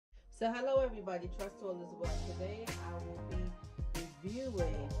So hello everybody, Trust All is Well. Today I will be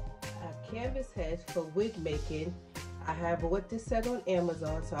reviewing a canvas head for wig making. I have bought this set on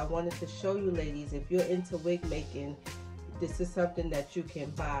Amazon, so I wanted to show you ladies, if you're into wig making, this is something that you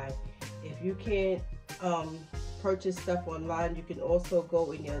can buy. If you can't purchase stuff online, you can also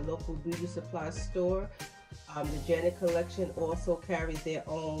go in your local beauty supply store. The Janet Collection also carries their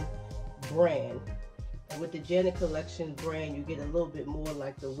own brand. And with the Janet Collection brand, you get a little bit more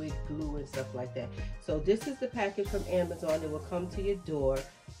like the wig glue and stuff like that. So this is the package from Amazon. It will come to your door.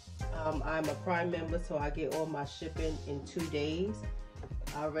 I'm a Prime member, so I get all my shipping in 2 days.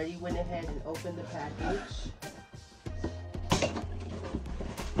 I already went ahead and opened the package.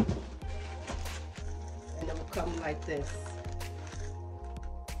 And it will come like this.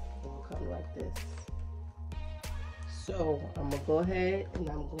 It will come like this. So I'm going to go ahead and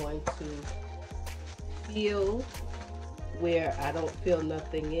I'm going to feel where I don't feel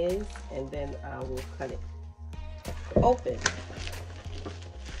nothing is, and then I will cut it open.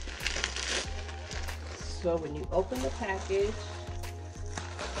 So when you open the package,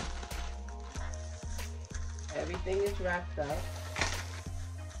 everything is wrapped up.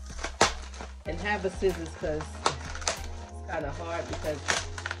 And have a scissors because it's kind of hard because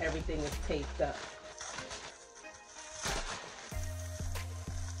everything is taped up.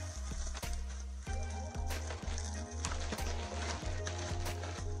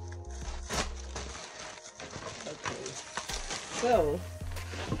 So,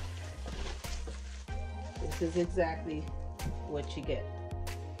 this is exactly what you get.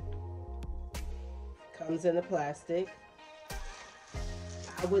 Comes in a plastic.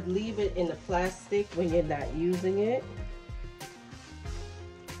 I would leave it in the plastic when you're not using it.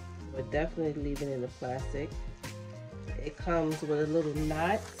 But definitely leave it in the plastic. It comes with a little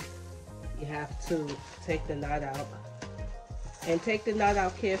knot. You have to take the knot out. And take the knot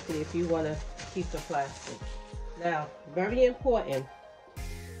out carefully if you want to keep the plastic. Now, very important,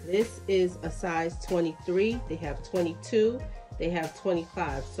 this is a size 23, they have 22, they have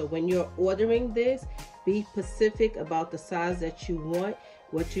 25. So when you're ordering this, be specific about the size that you want.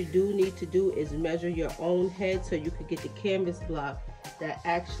 What you do need to do is measure your own head so you can get the canvas block that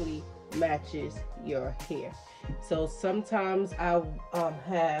actually matches your hair. So sometimes I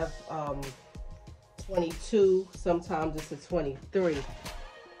have 22, sometimes it's a 23.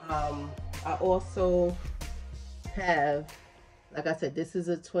 I also have, like I said, this is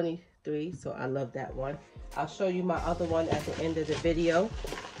a 23, so I love that one. I'll show you my other one at the end of the video.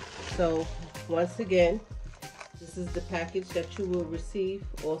 So once again, this is the package that you will receive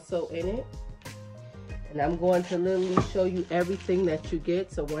also in it, and I'm going to literally show you everything that you get.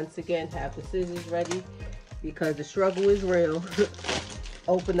 So once again, have the scissors ready because the struggle is real.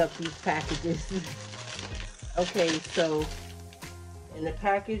 Open up these packages. Okay, so in the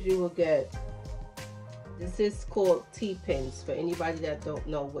package you will get, this is called T-pins. For anybody that don't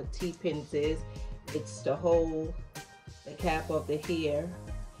know what T-pins is, it's to hold the cap of the hair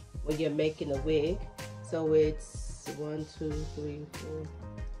when you're making a wig. So it's 1, 2, 3, 4,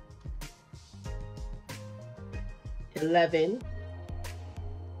 11.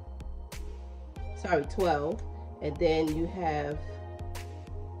 Sorry, 12. And then you have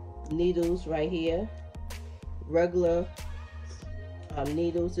needles right here, regular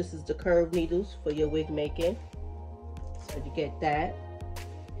needles. This is the curved needles for your wig making, so you get that.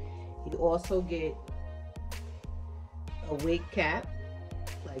 You also get a wig cap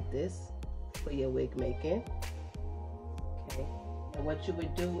like this for your wig making. Okay, and what you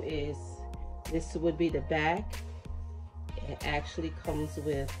would do is, this would be the back. It actually comes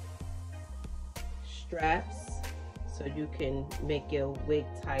with straps so you can make your wig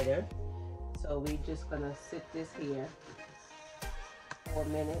tighter. So we're just gonna sit this here for a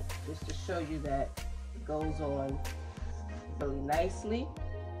minute just to show you that it goes on really nicely.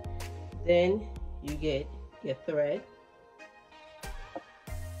 Then you get your thread.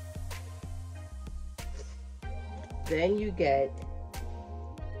 Then you get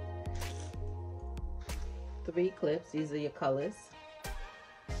 3 clips. These are your colors.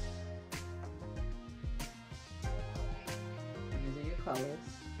 These are your colors.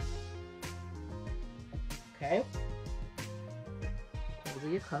 Okay. Those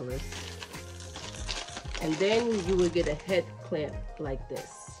are your colors. And then you will get a head clamp like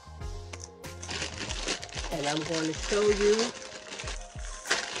this. And I'm going to show you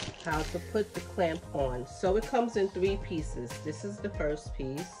how to put the clamp on. So it comes in 3 pieces. This is the first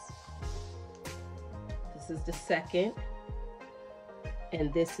piece. This is the second.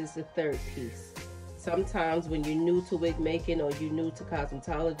 And this is the third piece. Sometimes when you're new to wig making, or you're new to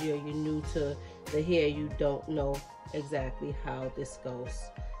cosmetology, or you're new to the hair, you don't know exactly how this goes.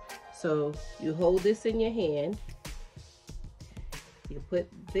 So you hold this in your hand, you put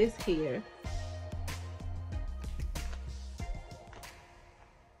this here,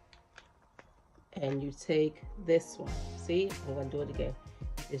 and you take this one. See, I'm gonna do it again.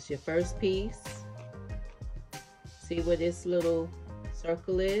 It's your first piece. See where this little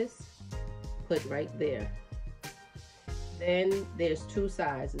circle is? Put right there. Then there's two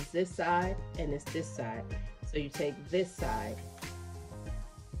sides. It's this side and it's this side. So you take this side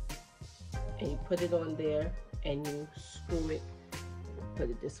and you put it on there and you screw it. Put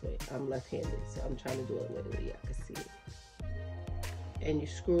it this way. I'm left-handed, so I'm trying to do it where y'all can see it. And you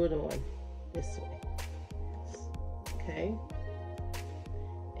screw it on this way. Okay?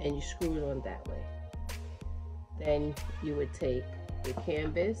 And you screw it on that way. Then you would take your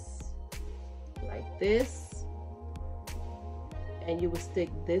canvas like this, and you would stick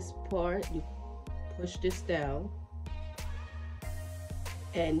this part, you push this down,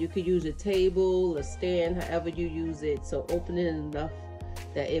 and you could use a table, a stand, however you use it. So open it enough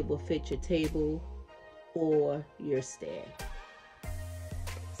that it will fit your table or your stand.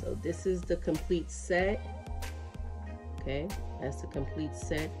 So this is the complete set. Okay, that's the complete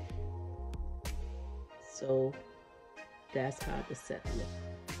set. So that's how the set looks.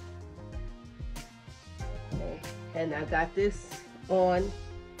 Okay. And I got this on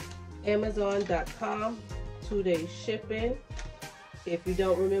Amazon.com, 2-day shipping. If you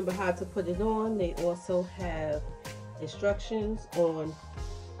don't remember how to put it on, they also have instructions on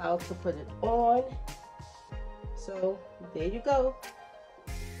how to put it on. So there you go.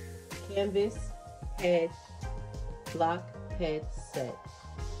 Canvas head block head set.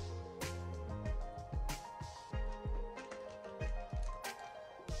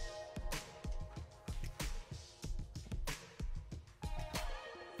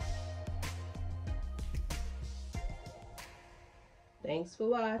 Thanks for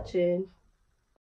watching.